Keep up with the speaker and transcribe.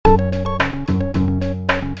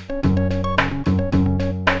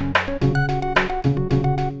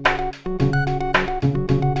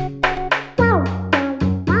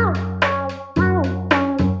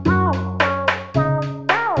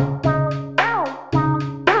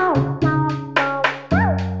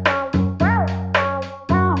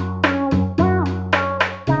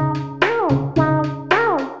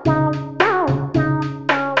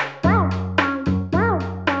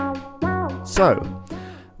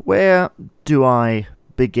Where do I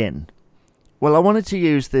begin? Well, I wanted to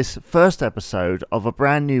use this first episode of a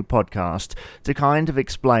brand new podcast to kind of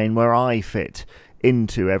explain where I fit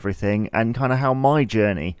into everything and kind of how my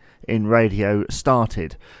journey in radio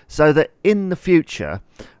started, so that in the future,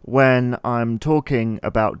 when I'm talking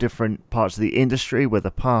about different parts of the industry, whether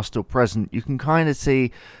past or present, you can kind of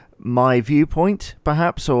see my viewpoint,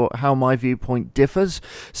 perhaps, or how my viewpoint differs.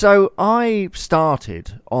 So I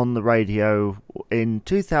started on the radio in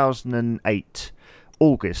 2008,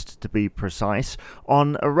 August to be precise,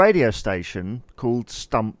 on a radio station called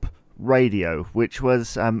Stump Radio, which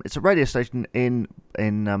was it's a radio station in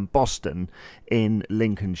Boston, in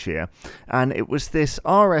Lincolnshire, and it was this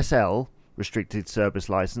RSL, restricted service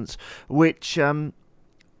license, which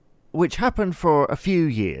happened for a few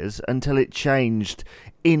years until it changed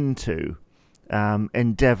into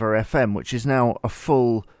Endeavour FM, which is now a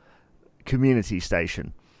full community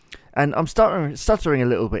station. And I'm stuttering a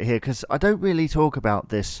little bit here because I don't really talk about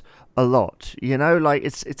this a lot. You know, like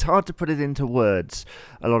it's hard to put it into words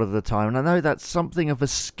a lot of the time. And I know that's something of a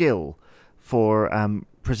skill for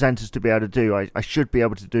presenters to be able to do. I should be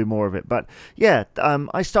able to do more of it. But yeah,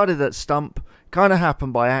 I started at Stump. Kind of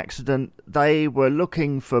happened by accident. They were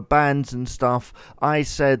looking for bands and stuff. I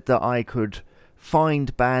said that I could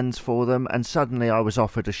find bands for them, and suddenly I was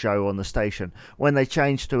offered a show on the station. When they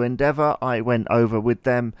changed to Endeavour, I went over with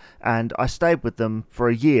them, and I stayed with them for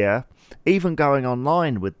a year, even going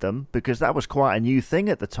online with them, because that was quite a new thing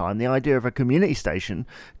at the time. The idea of a community station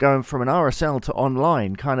going from an RSL to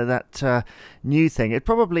online, kind of that new thing. It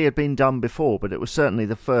probably had been done before, but it was certainly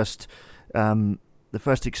the first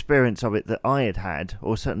experience of it that I had,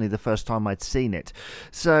 or certainly the first time I'd seen it.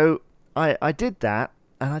 So I did that,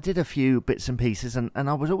 and I did a few bits and pieces, and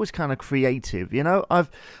I was always kind of creative. You know,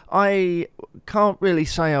 I can't really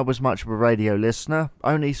say I was much of a radio listener,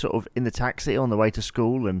 only sort of in the taxi on the way to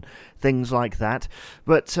school and things like that.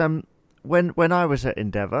 But when I was at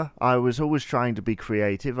Endeavour, I was always trying to be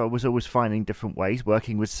creative. I was always finding different ways,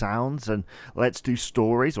 working with sounds, and let's do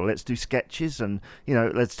stories, or let's do sketches, and, you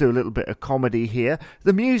know, let's do a little bit of comedy here.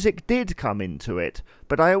 The music did come into it,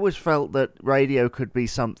 but I always felt that radio could be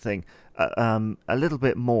something a little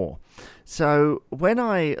bit more. So when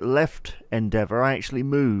I left Endeavour, I actually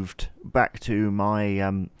moved back to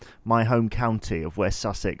my my home county of West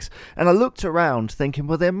Sussex, and I looked around thinking,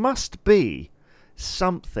 well, there must be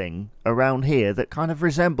something around here that kind of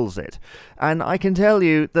resembles it. And I can tell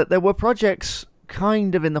you that there were projects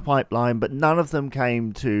kind of in the pipeline, but none of them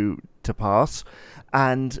came to pass.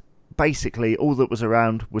 And basically all that was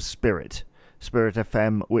around was Spirit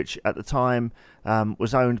FM, which at the time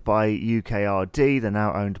was owned by UKRD. They're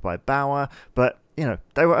now owned by Bauer, but you know,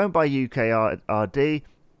 they were owned by UKRD,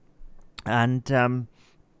 and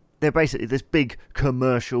they're basically this big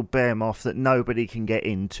commercial behemoth that nobody can get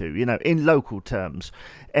into, you know, in local terms.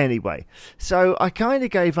 Anyway, so I kind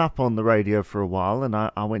of gave up on the radio for a while, and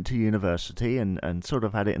I went to university and sort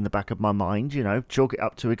of had it in the back of my mind, you know, chalk it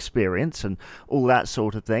up to experience and all that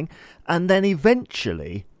sort of thing. And then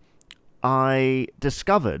eventually I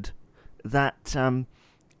discovered that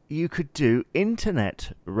you could do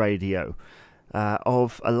internet radio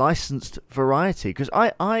of a licensed variety, because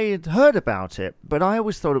I had heard about it, but I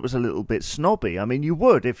always thought it was a little bit snobby. I mean, you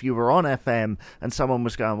would if you were on FM and someone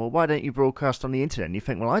was going, well, why don't you broadcast on the internet? And you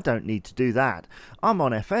think, well, I don't need to do that. I'm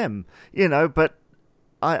on FM, you know, but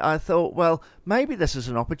I thought, well, maybe this is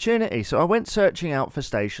an opportunity. So I went searching out for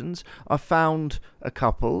stations. I found a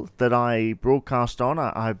couple that I broadcast on.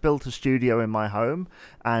 I built a studio in my home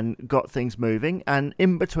and got things moving. And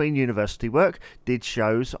in between university work, did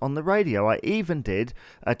shows on the radio. I even did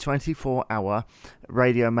a 24-hour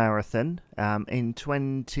radio marathon in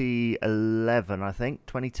 2011, I think,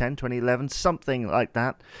 2010, 2011, something like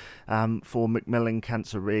that, for Macmillan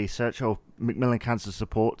Cancer Research, or Macmillan Cancer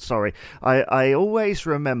Support, sorry. I always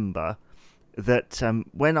remember that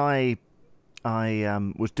when I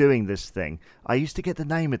was doing this thing, I used to get the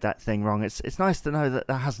name of that thing wrong. It's nice to know that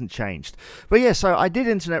that hasn't changed. But yeah, so I did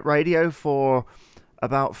internet radio for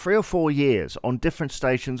about 3 or 4 years on different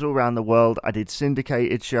stations all around the world. I did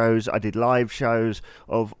syndicated shows, I did live shows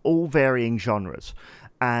of all varying genres.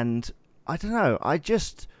 And I don't know, I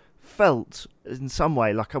just felt in some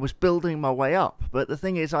way like I was building my way up. But the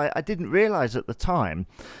thing is, I didn't realize at the time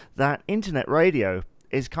that internet radio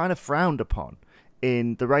is kind of frowned upon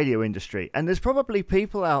in the radio industry. And there's probably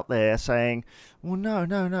people out there saying, well,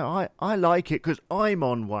 no, I like it because I'm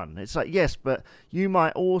on one. It's like, yes, but you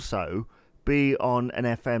might also be on an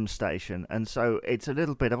FM station, and so it's a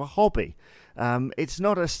little bit of a hobby. It's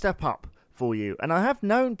not a step up for you. And I have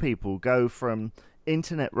known people go from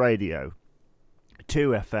internet radio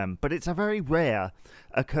 2FM, but it's a very rare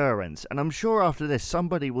occurrence. And I'm sure after this,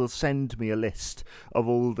 somebody will send me a list of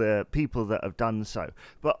all the people that have done so.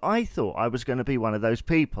 But I thought I was going to be one of those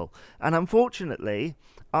people. And unfortunately,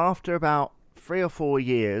 after about 3 or 4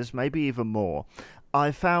 years, maybe even more,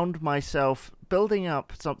 I found myself building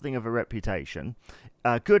up something of a reputation,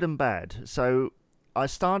 good and bad. So I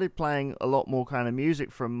started playing a lot more kind of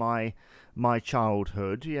music from my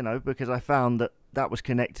childhood, because I found that was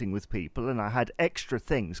connecting with people, and I had extra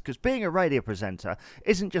things, because being a radio presenter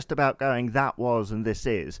isn't just about going that was and this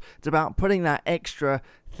is. It's about putting that extra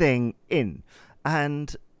thing in.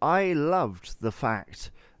 And I loved the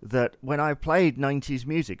fact that when I played 90s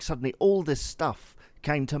music, suddenly all this stuff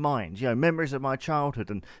came to mind, memories of my childhood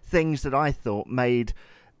and things that I thought made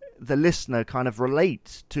the listener kind of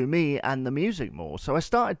relate to me and the music more. So I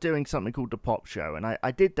started doing something called The Pop Show, and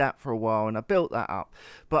I did that for a while, and I built that up.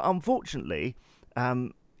 But unfortunately,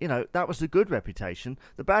 that was the good reputation.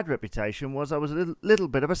 The bad reputation was I was a little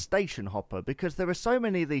bit of a station hopper, because there are so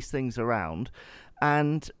many of these things around,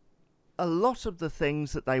 and a lot of the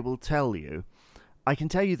things that they will tell you, I can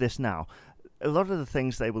tell you this now, a lot of the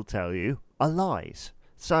things they will tell you are lies.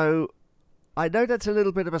 So I know that's a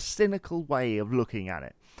little bit of a cynical way of looking at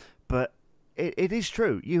it, but it is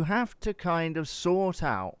true. You have to kind of sort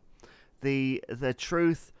out the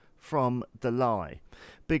truth from the lie,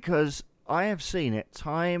 because I have seen it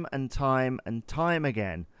time and time and time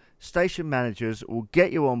again. Station managers will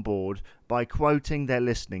get you on board by quoting their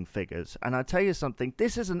listening figures. And I tell you something,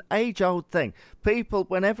 this is an age-old thing. People,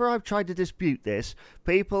 whenever I've tried to dispute this,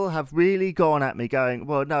 people have really gone at me going,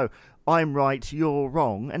 well, no, I'm right, you're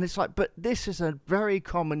wrong. And it's like, but this is a very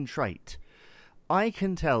common trait. I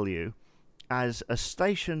can tell you, as a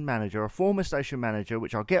station manager, a former station manager,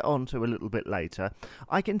 which I'll get onto a little bit later,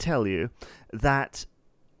 I can tell you that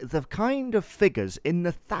the kind of figures in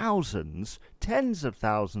the thousands, tens of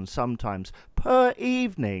thousands sometimes, per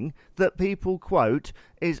evening that people quote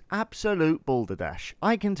is absolute balderdash.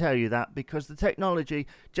 I can tell you that because the technology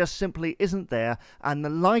just simply isn't there, and the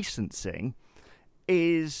licensing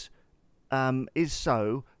is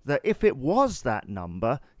so that if it was that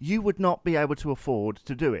number, you would not be able to afford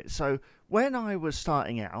to do it. So when I was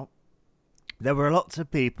starting out, there were lots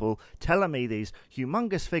of people telling me these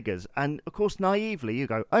humongous figures, and of course naively you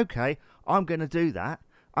go, okay, I'm going to do that.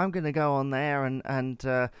 I'm going to go on there and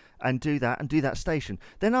do that station.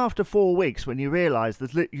 Then after 4 weeks, when you realise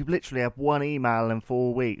that you literally have one email in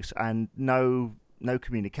 4 weeks and no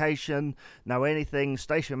communication, no anything,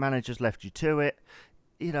 station managers left you to it,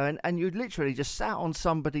 and you literally just sat on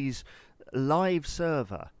somebody's live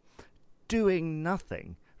server doing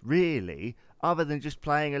nothing really, other than just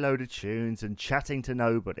playing a load of tunes and chatting to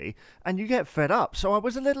nobody, and you get fed up. So I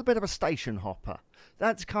was a little bit of a station hopper.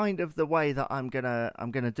 That's kind of the way that I'm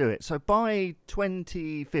gonna do it. So by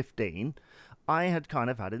 2015, I had kind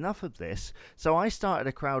of had enough of this. So I started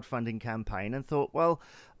a crowdfunding campaign and thought, well,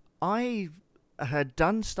 I had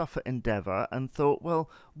done stuff at Endeavour and thought, well,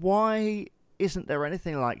 why isn't there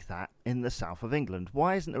anything like that in the south of England?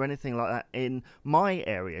 Why isn't there anything like that in my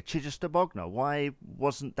area, Chichester Bognor? Why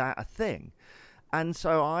wasn't that a thing? And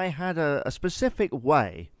so I had a specific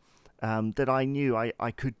way that I knew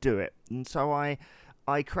I could do it. And so I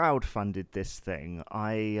crowdfunded this thing.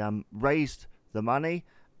 I raised the money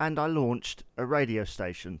and I launched a radio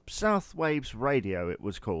station. South Waves Radio it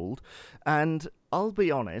was called. And I'll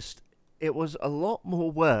be honest, it was a lot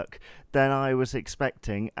more work than I was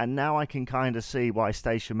expecting, and now I can kind of see why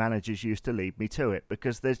station managers used to lead me to it,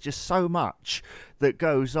 because there's just so much that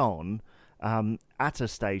goes on at a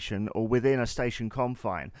station or within a station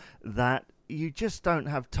confine that you just don't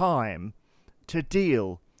have time to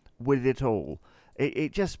deal with it all.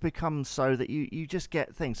 It just becomes so that you just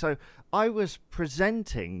get things. So I was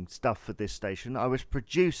presenting stuff for this station. I was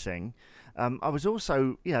producing. I was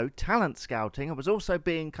also, talent scouting. I was also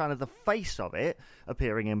being kind of the face of it,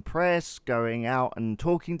 appearing in press, going out and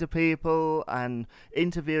talking to people and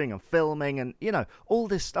interviewing and filming and, all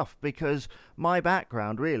this stuff, because my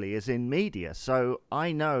background really is in media. So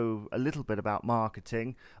I know a little bit about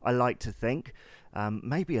marketing, I like to think.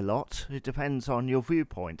 Maybe a lot. It depends on your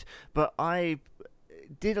viewpoint. But I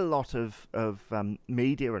did a lot of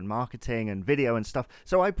media and marketing and video and stuff.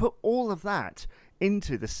 So I put all of that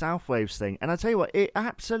into the South Waves thing. And I tell you what, it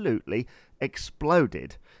absolutely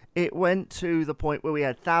exploded. It went to the point where we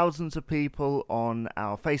had thousands of people on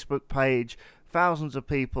our Facebook page, thousands of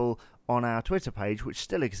people on our Twitter page, which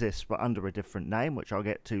still exists but under a different name, which I'll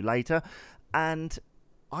get to later. And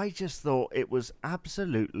I just thought it was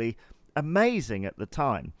absolutely amazing at the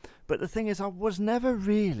time. But the thing is, I was never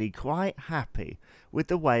really quite happy with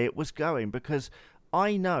the way it was going, because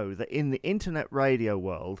I know that in the internet radio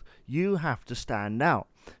world, you have to stand out.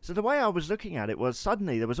 So the way I was looking at it was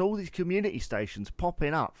suddenly there was all these community stations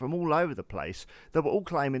popping up from all over the place that were all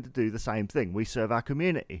claiming to do the same thing. We serve our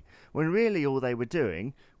community. When really all they were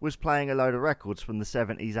doing was playing a load of records from the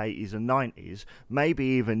 70s, 80s and 90s, maybe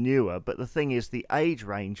even newer. But the thing is, the age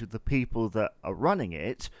range of the people that are running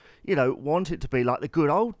it, want it to be like the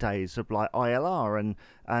good old days of like ILR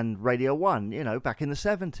and Radio 1, back in the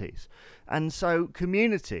 70s. And so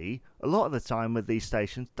community, a lot of the time with these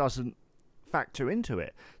stations, doesn't factor into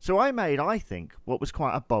it. So I made, I think, what was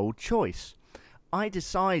quite a bold choice. I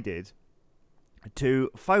decided to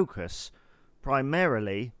focus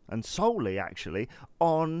primarily and solely actually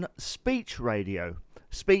on speech radio,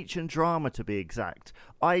 speech and drama to be exact.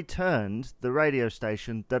 I turned the radio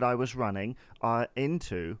station that I was running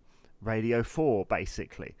into Radio 4,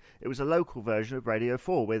 basically. It was a local version of Radio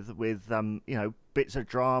 4 with bits of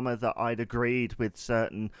drama that I'd agreed with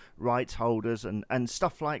certain rights holders and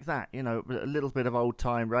stuff like that. A little bit of old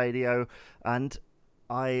time radio, and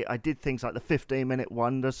I did things like the 15-minute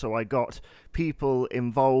wonder, so I got people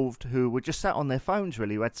involved who were just sat on their phones,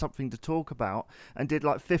 really, who had something to talk about, and did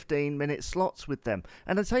like 15-minute slots with them.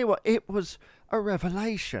 And I tell you what, it was a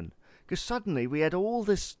revelation, because suddenly we had all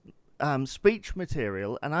this speech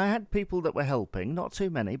material, and I had people that were helping, not too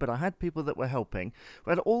many, but I had people that were helping. We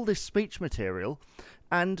had all this speech material,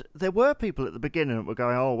 and there were people at the beginning that were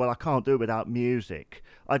going, oh, well, I can't do it without music.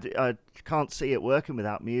 I can't see it working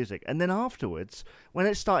without music. And then afterwards, when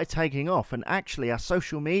it started taking off, and actually our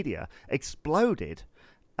social media exploded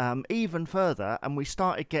even further, and we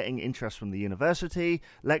started getting interest from the university,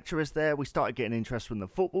 lecturers there, we started getting interest from the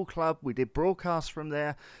football club, we did broadcasts from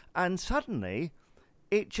there, and suddenly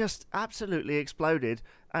it just absolutely exploded,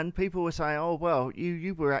 and people were saying, oh, well,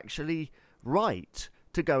 you were actually right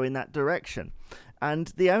to go in that direction.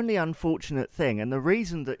 And the only unfortunate thing, and the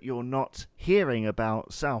reason that you're not hearing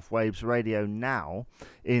about South Waves Radio now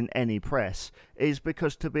in any press, is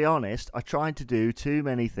because, to be honest, I tried to do too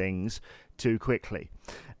many things too quickly.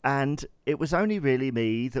 And it was only really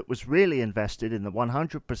me that was really invested in the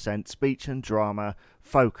 100% speech and drama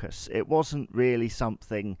focus. It wasn't really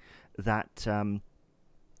something that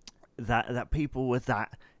that people were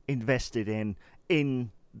that invested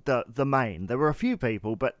in the main. There were a few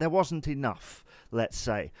people, but there wasn't enough, let's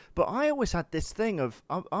say. But I always had this thing of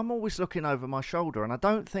I'm always looking over my shoulder, and I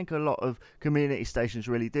don't think a lot of community stations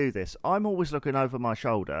really do this. I'm always looking over my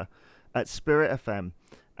shoulder at Spirit FM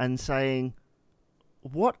and saying,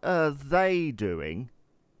 what are they doing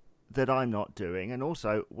that I'm not doing, and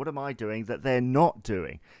also what am I doing that they're not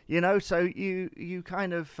doing? So you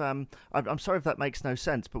kind of I'm sorry if that makes no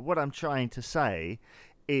sense, but what I'm trying to say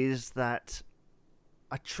is that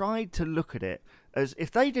I tried to look at it as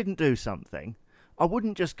if they didn't do something, I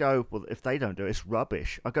wouldn't just go, well, if they don't do it, it's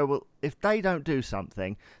rubbish. I go, well, if they don't do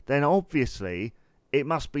something, then obviously it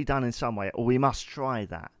must be done in some way, or we must try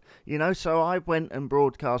that. So I went and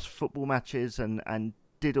broadcast football matches and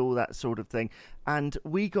did all that sort of thing, and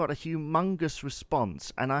we got a humongous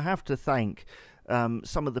response, and I have to thank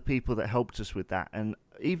some of the people that helped us with that. And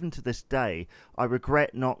even to this day, I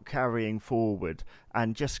regret not carrying forward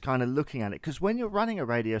and just kind of looking at it, because when you're running a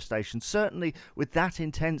radio station, certainly with that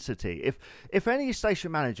intensity, if any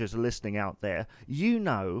station managers are listening out there,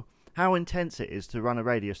 how intense it is to run a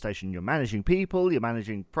radio station. You're managing people, you're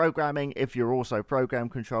managing programming, if you're also program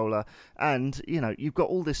controller, and you've got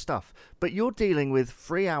all this stuff, but you're dealing with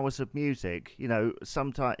 3 hours of music,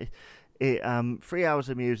 sometimes 3 hours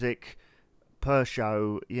of music per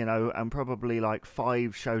show, and probably like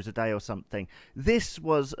 5 shows a day or something. This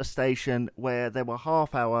was a station where there were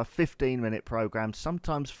half-hour, 15-minute programs,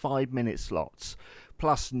 sometimes 5-minute slots,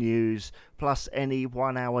 plus news, plus any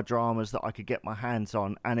 1-hour dramas that I could get my hands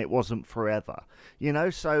on, and it wasn't forever.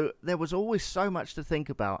 So there was always so much to think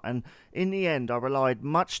about, and in the end I relied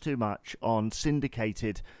much too much on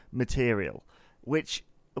syndicated material, which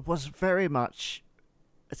was very much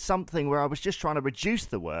something where I was just trying to reduce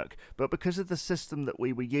the work, but because of the system that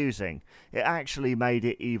we were using, it actually made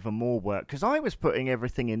it even more work, because I was putting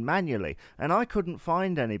everything in manually, and I couldn't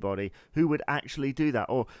find anybody who would actually do that,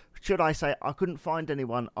 or should I say, I couldn't find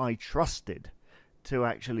anyone I trusted to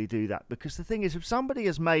actually do that. Because the thing is, if somebody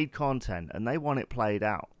has made content and they want it played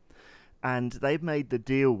out, and they've made the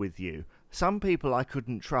deal with you, some people I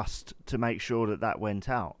couldn't trust to make sure that went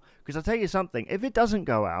out. Because I'll tell you something, if it doesn't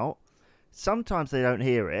go out, sometimes they don't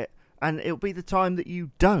hear it, and it'll be the time that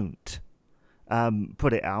you don't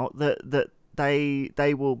put it out that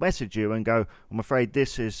they will message you and go, I'm afraid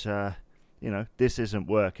this is this isn't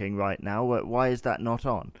working right now. Why is that not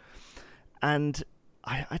on? And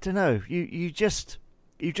I don't know. You just,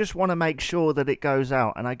 you just want to make sure that it goes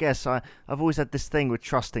out. And I guess I've always had this thing with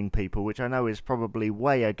trusting people, which I know is probably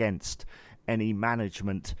way against any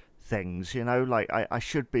management things, like I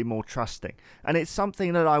should be more trusting. And it's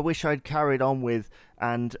something that I wish I'd carried on with,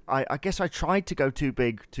 and I guess I tried to go too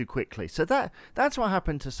big too quickly. So that's what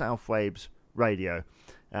happened to South Waves Radio,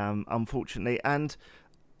 unfortunately. And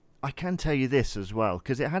I can tell you this as well,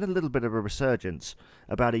 because it had a little bit of a resurgence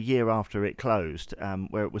about a year after it closed,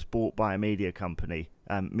 where it was bought by a media company.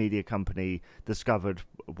 Media company discovered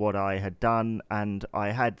what I had done, and I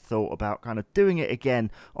had thought about kind of doing it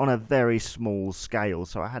again on a very small scale.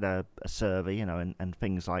 So I had a server, and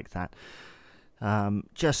things like that.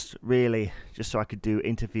 Just so I could do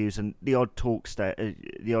interviews and the odd talk show,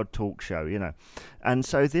 And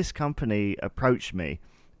so this company approached me,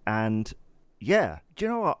 and yeah, do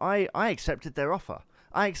you know what? I accepted their offer.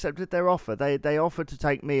 They offered to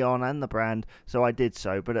take me on and the brand, so I did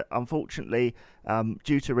so. But unfortunately,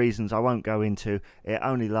 due to reasons I won't go into, it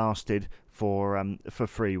only lasted for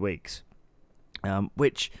 3 weeks,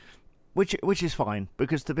 which is fine,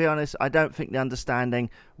 because to be honest, I don't think the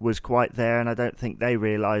understanding was quite there, and I don't think they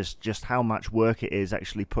realised just how much work it is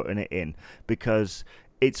actually putting it in. Because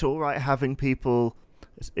it's all right having people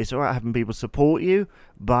support you,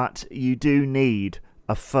 but you do need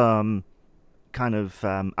a firm kind of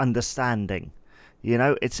understanding.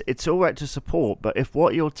 It's all right to support, but if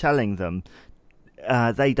what you're telling them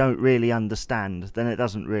they don't really understand, then it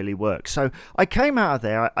doesn't really work. So I came out of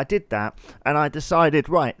there, I did that, and I decided,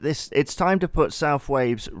 right, it's time to put South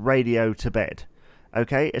Waves Radio to bed.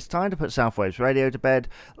 Okay, it's time to put South Waves Radio to bed.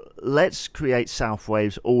 Let's create South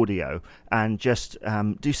Waves Audio and just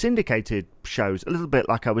do syndicated shows, a little bit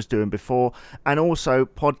like I was doing before, and also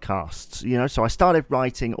podcasts. So I started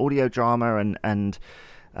writing audio drama and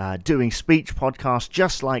doing speech podcasts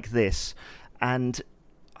just like this. And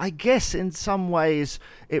I guess in some ways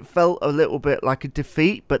it felt a little bit like a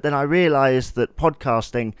defeat, but then I realised that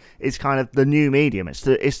podcasting is kind of the new medium.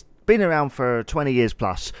 It's been around for 20 years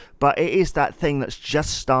plus, but it is that thing that's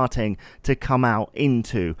just starting to come out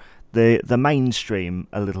into the mainstream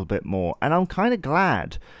a little bit more. And I'm kind of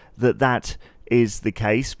glad that is the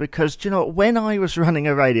case, because when I was running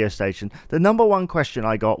a radio station, the number one question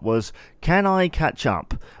I got was, can I catch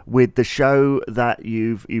up with the show that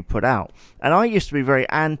you put out? And I used to be very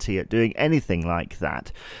anti at doing anything like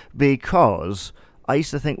that, because I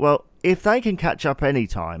used to think, well, if they can catch up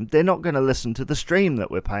anytime, they're not going to listen to the stream that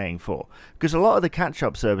we're paying for. Because a lot of the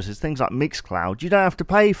catch-up services, things like Mixcloud, you don't have to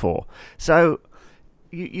pay for. So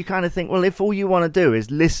you kind of think, well, if all you want to do is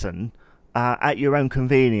listen at your own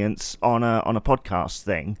convenience on a podcast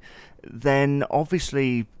thing, then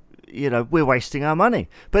obviously, we're wasting our money.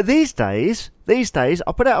 But these days,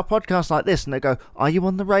 I put out a podcast like this, and they go, "Are you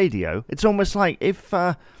on the radio?" It's almost like if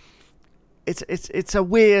it's a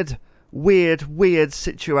weird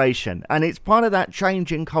situation, and it's part of that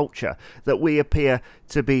changing culture that we appear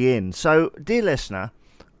to be in. So, dear listener,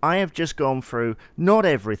 I have just gone through not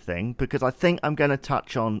everything, because I think I'm going to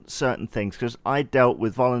touch on certain things, because I dealt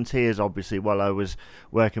with volunteers obviously while I was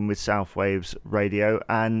working with South Waves Radio,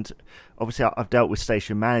 and obviously I've dealt with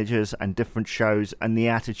station managers and different shows and the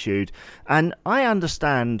attitude, and I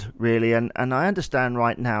understand really, and I understand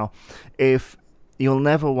right now, if you'll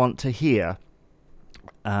never want to hear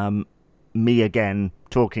me again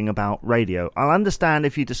talking about radio. I'll understand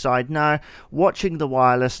if you decide, no, watching the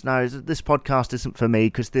wireless, no, this podcast isn't for me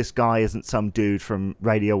because this guy isn't some dude from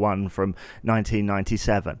Radio 1 from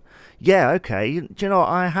 1997. Yeah, okay, do you know,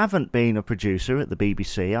 I haven't been a producer at the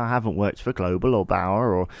BBC, I haven't worked for Global or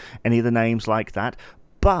Bauer or any of the names like that,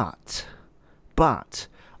 but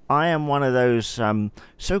I am one of those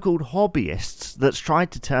so-called hobbyists that's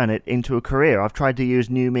tried to turn it into a career. I've tried to use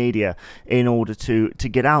new media in order to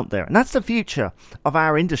get out there. And that's the future of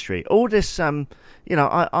our industry. All this,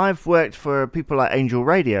 I've worked for people like Angel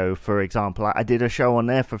Radio, for example. I did a show on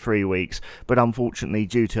there for 3 weeks, but unfortunately,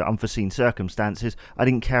 due to unforeseen circumstances, I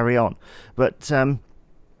didn't carry on. But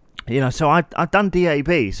so I've done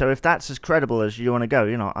DAB, so if that's as credible as you want to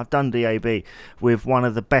go, I've done DAB with one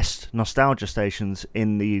of the best nostalgia stations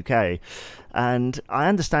in the UK. And I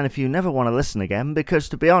understand if you never want to listen again, because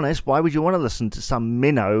to be honest, why would you want to listen to some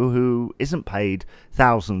minnow who isn't paid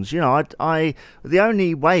thousands? The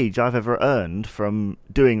only wage I've ever earned from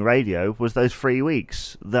doing radio was those 3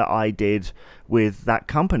 weeks that I did with that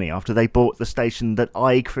company after they bought the station that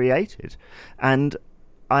I created. And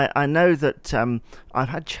I know that I've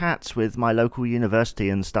had chats with my local university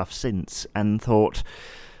and stuff since, and thought,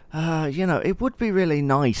 it would be really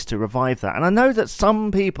nice to revive that. And I know that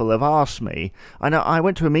some people have asked me. I know I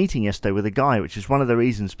went to a meeting yesterday with a guy, which is one of the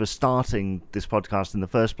reasons for starting this podcast in the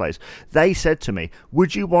first place. They said to me,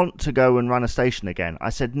 would you want to go and run a station again? I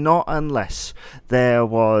said, not unless there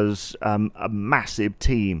was a massive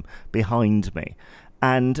team behind me.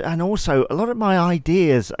 And also, a lot of my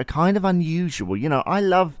ideas are kind of unusual. I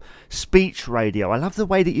love speech radio. I love the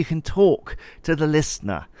way that you can talk to the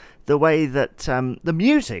listener, the way that the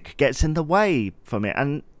music gets in the way from it.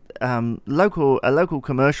 And a local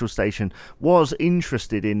commercial station was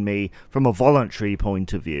interested in me from a voluntary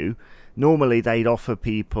point of view. Normally, they'd offer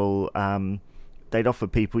people, to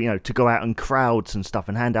go out in crowds and stuff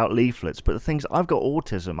and hand out leaflets. But the things, I've got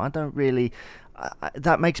autism. I don't really.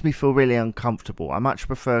 That makes me feel really uncomfortable. I much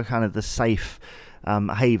prefer kind of the safe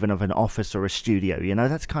haven of an office or a studio.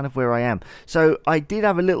 That's kind of where I am. So I did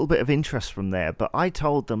have a little bit of interest from there, but I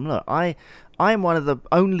told them, look, I'm one of the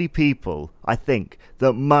only people, I think,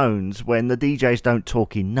 that moans when the DJs don't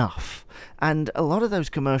talk enough. And a lot of those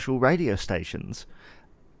commercial radio stations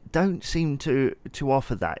don't seem to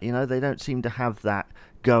offer that. They don't seem to have that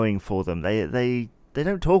going for them. They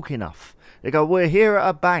don't talk enough. They go, we're here at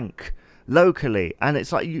a bank locally, and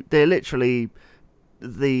it's like they're literally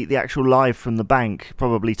the actual live from the bank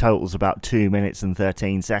probably totals about 2 minutes and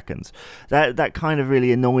 13 seconds. That kind of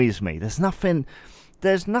really annoys me. There's nothing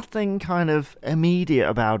kind of immediate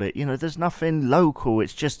about it. There's nothing local.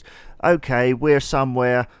 It's just, okay, we're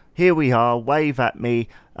somewhere, here we are, wave at me,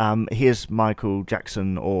 here's Michael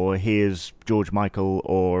Jackson, or here's George Michael,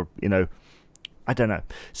 or I don't know,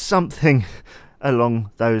 something along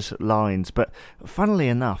those lines. But funnily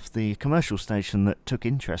enough, the commercial station that took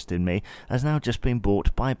interest in me has now just been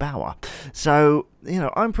bought by Bauer. So,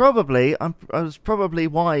 I was probably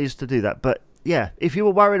wise to do that. But yeah, if you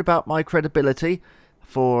were worried about my credibility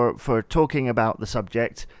for talking about the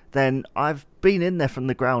subject, then I've been in there from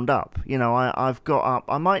the ground up. I've got up.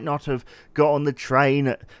 I might not have got on the train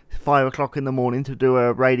at 5 o'clock in the morning to do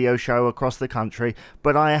a radio show across the country,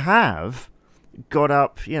 but I have got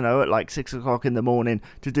up, at like 6 o'clock in the morning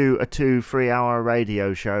to do a 2-3 hour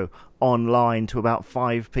radio show online to about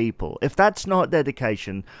 5 people. If that's not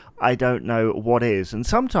dedication, I don't know what is. And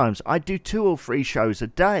sometimes I do 2 or 3 shows a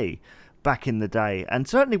day back in the day. And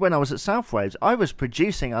certainly when I was at Southwaves, I was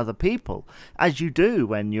producing other people, as you do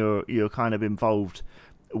when you're kind of involved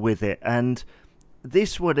with it. And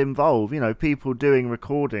this would involve, people doing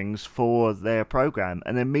recordings for their program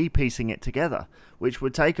and then me piecing it together, which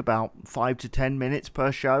would take about 5 to 10 minutes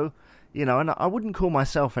per show, and I wouldn't call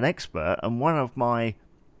myself an expert. And one of my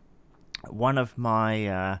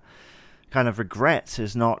kind of regrets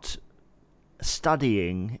is not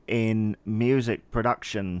studying in music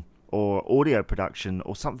production or audio production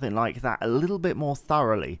or something like that a little bit more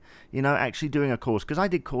thoroughly, actually doing a course, because I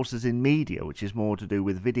did courses in media, which is more to do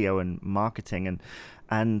with video and marketing,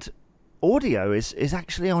 and audio is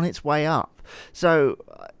actually on its way up. So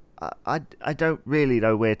I don't really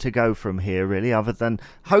know where to go from here, really, other than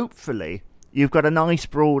hopefully you've got a nice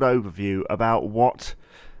broad overview about what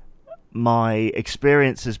my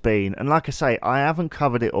experience has been. And like I say, I haven't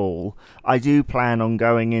covered it all. I do plan on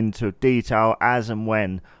going into detail as and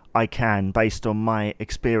when I can, based on my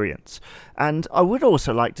experience. And I would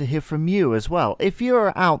also like to hear from you as well. If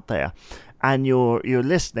you're out there and you're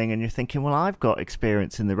listening and you're thinking, well, I've got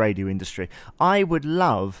experience in the radio industry, I would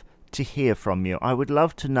love to hear from you. I would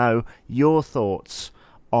love to know your thoughts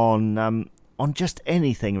on just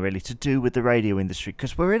anything really to do with the radio industry,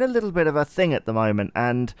 because we're in a little bit of a thing at the moment,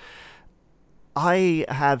 and I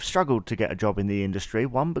have struggled to get a job in the industry.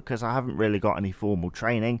 One, because I haven't really got any formal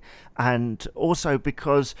training, and also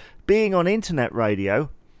because being on internet radio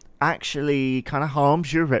actually kind of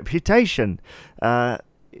harms your reputation.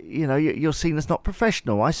 You're seen as not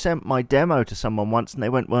professional. I sent my demo to someone once and they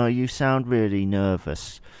went, well, you sound really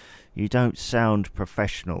nervous. You don't sound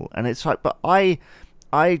professional. And it's like, but I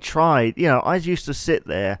tried, I used to sit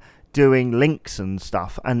there doing links and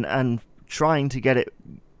stuff and trying to get it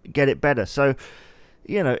better. So,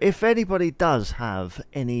 if anybody does have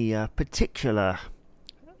any particular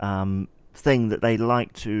thing that they'd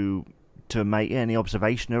like to make, any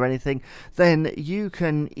observation or anything, then you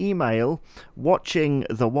can email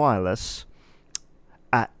watchingthewireless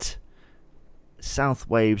at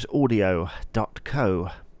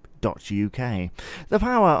southwavesaudio.co.uk. The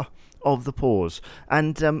power of the pause.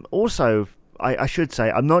 And also, I should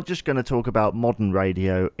say, I'm not just going to talk about modern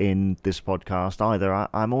radio in this podcast either.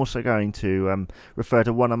 I'm also going to refer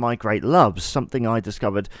to one of my great loves, something I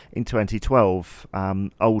discovered in 2012,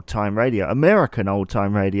 old-time radio, American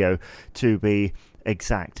old-time radio, to be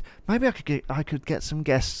exact. Maybe I could get some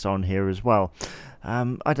guests on here as well.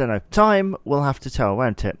 I don't know. Time will have to tell,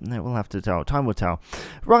 won't it? It will have to tell. Time will tell.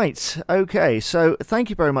 Right, okay, so thank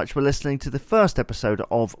you very much for listening to the first episode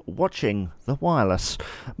of Watching the Wireless.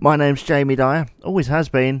 My name's Jamie Dyer, always has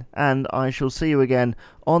been, and I shall see you again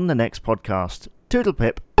on the next podcast. Toodle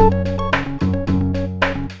pip.